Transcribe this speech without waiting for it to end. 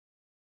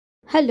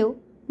Hello,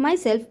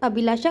 myself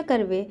Abhilasha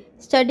Karve,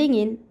 studying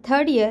in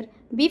 3rd year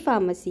B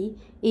Pharmacy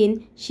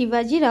in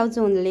Shivaji Rao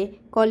Zonle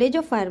College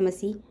of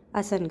Pharmacy,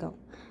 Asangaon.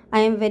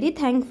 I am very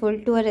thankful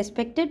to our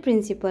respected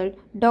principal,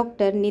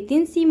 Dr.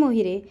 Nitin C.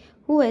 Mohire,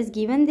 who has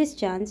given this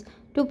chance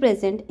to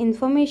present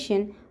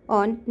information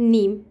on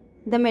Neem,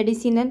 the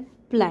medicinal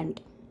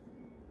plant.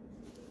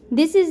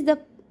 This is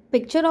the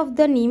picture of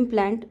the Neem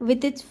plant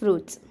with its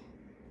fruits.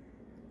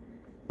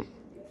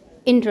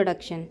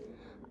 Introduction.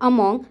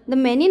 Among the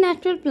many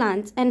natural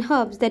plants and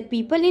herbs that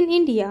people in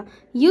India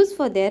use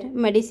for their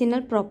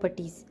medicinal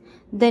properties,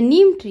 the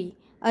neem tree,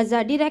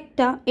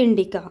 Azadirachta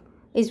indica,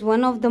 is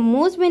one of the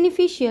most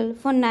beneficial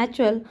for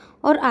natural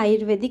or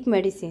Ayurvedic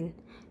medicine.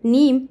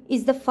 Neem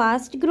is the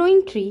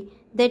fast-growing tree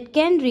that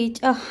can reach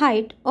a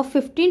height of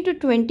 15 to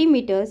 20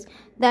 meters,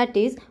 that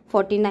is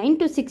 49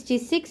 to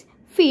 66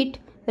 feet,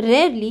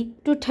 rarely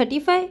to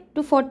 35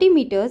 to 40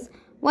 meters,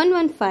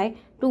 115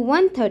 to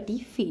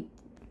 130 feet.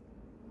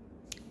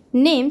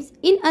 Names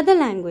in other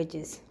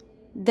languages.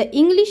 The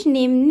English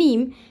name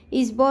Neem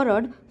is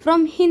borrowed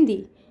from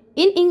Hindi.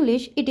 In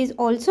English, it is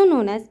also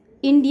known as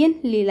Indian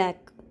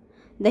lilac.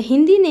 The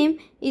Hindi name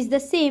is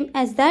the same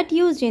as that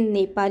used in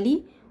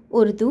Nepali,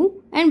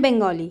 Urdu and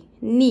Bengali,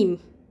 Neem.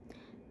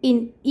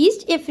 In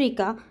East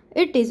Africa,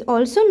 it is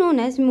also known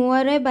as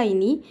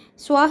Muarebaini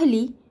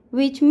Swahili,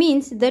 which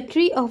means the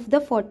tree of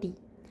the 40,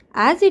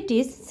 as it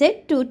is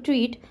said to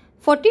treat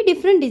 40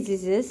 different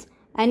diseases,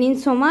 and in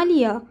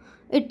Somalia,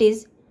 it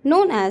is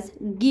known as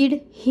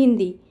Gid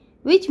Hindi,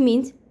 which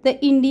means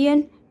the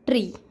Indian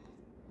tree.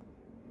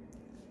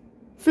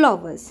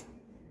 Flowers.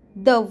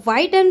 The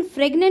white and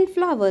fragrant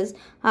flowers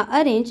are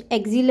arranged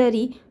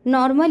axillary,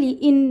 normally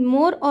in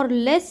more or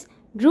less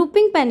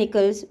drooping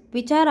panicles,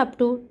 which are up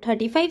to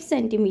 35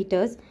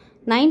 centimeters,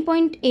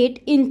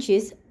 9.8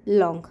 inches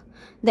long.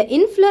 The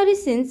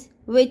inflorescence,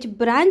 which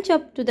branch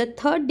up to the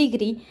 3rd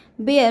degree,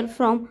 bear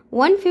from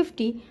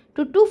 150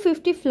 to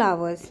 250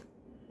 flowers.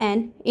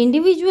 An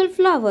individual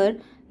flower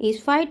is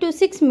 5 to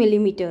 6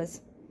 millimeters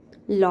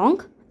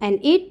long and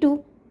 8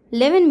 to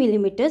 11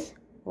 millimeters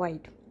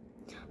wide.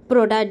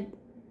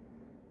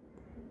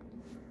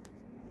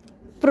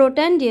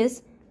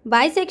 Protandous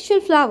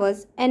bisexual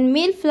flowers and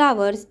male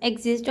flowers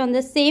exist on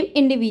the same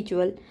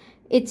individual.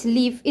 Its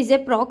leaf is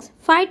approx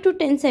 5 to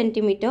 10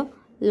 centimeter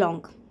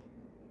long.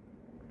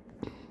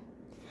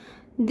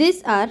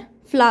 These are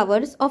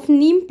flowers of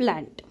neem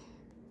plant.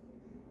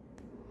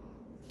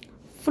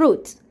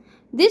 Fruits.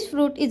 This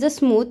fruit is a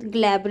smooth,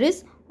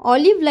 glabrous,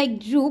 olive-like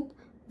drupe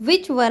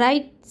which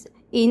varies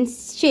in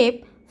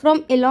shape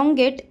from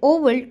elongate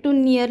oval to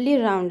nearly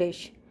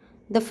roundish.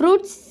 The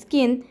fruit's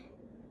skin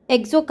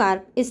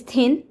exocarp is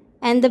thin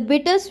and the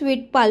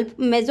bittersweet pulp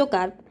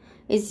mesocarp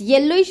is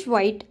yellowish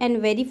white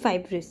and very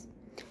fibrous.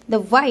 The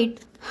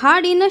white,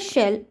 hard inner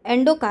shell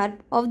endocarp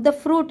of the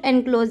fruit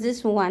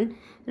encloses one,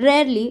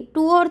 rarely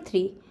 2 or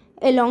 3,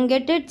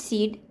 elongated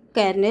seed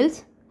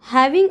kernels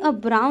having a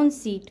brown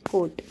seed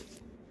coat.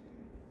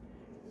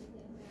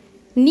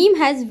 Neem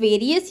has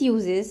various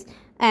uses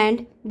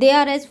and they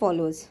are as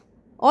follows.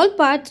 All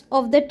parts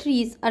of the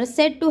trees are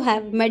said to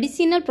have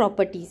medicinal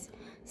properties,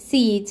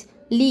 seeds,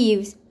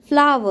 leaves,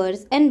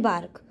 flowers and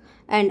bark,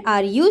 and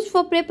are used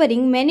for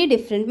preparing many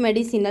different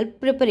medicinal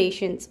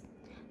preparations.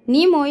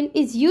 Neem oil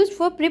is used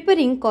for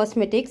preparing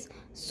cosmetics,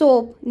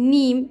 soap,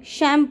 neem,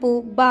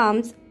 shampoo,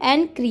 balms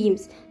and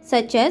creams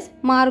such as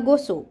Margo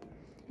soap,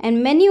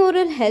 and many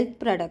oral health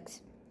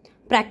products.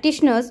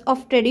 Practitioners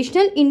of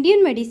traditional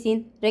Indian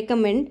medicine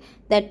recommend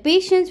that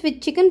patients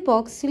with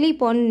chickenpox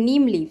sleep on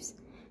neem leaves.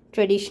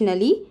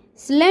 Traditionally,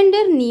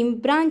 slender neem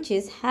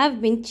branches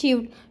have been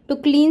chewed to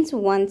cleanse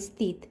one's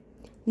teeth.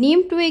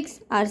 Neem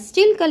twigs are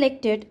still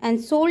collected and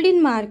sold in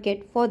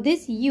market for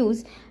this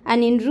use,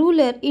 and in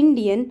rural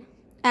India,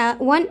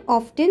 one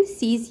often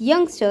sees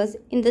youngsters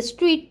in the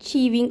street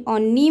chewing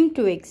on neem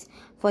twigs,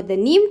 for the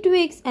neem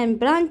twigs and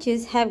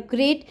branches have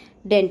great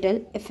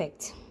dental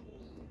effects.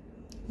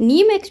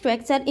 Neem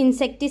extracts are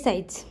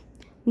insecticides.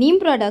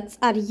 Neem products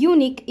are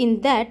unique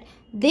in that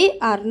they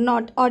are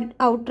not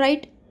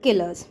outright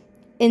killers.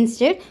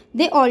 Instead,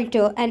 they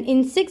alter an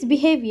insect's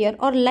behavior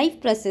or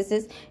life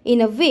processes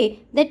in a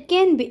way that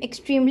can be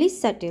extremely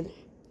subtle.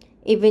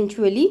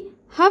 Eventually,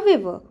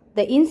 however,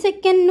 the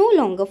insect can no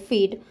longer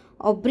feed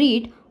or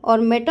breed or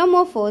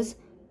metamorphose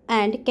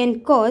and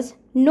can cause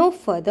no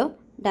further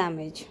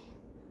damage.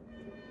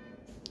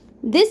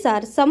 These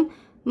are some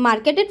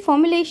marketed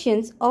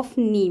formulations of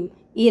neem: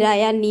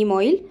 Iraya neem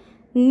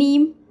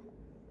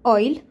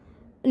oil,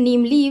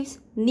 neem leaves,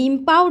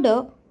 neem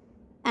powder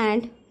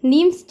and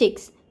neem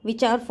sticks,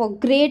 which are for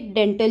great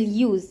dental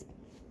use.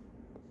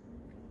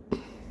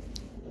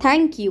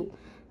 Thank you.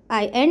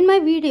 I end my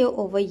video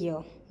over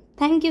here.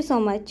 Thank you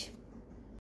so much.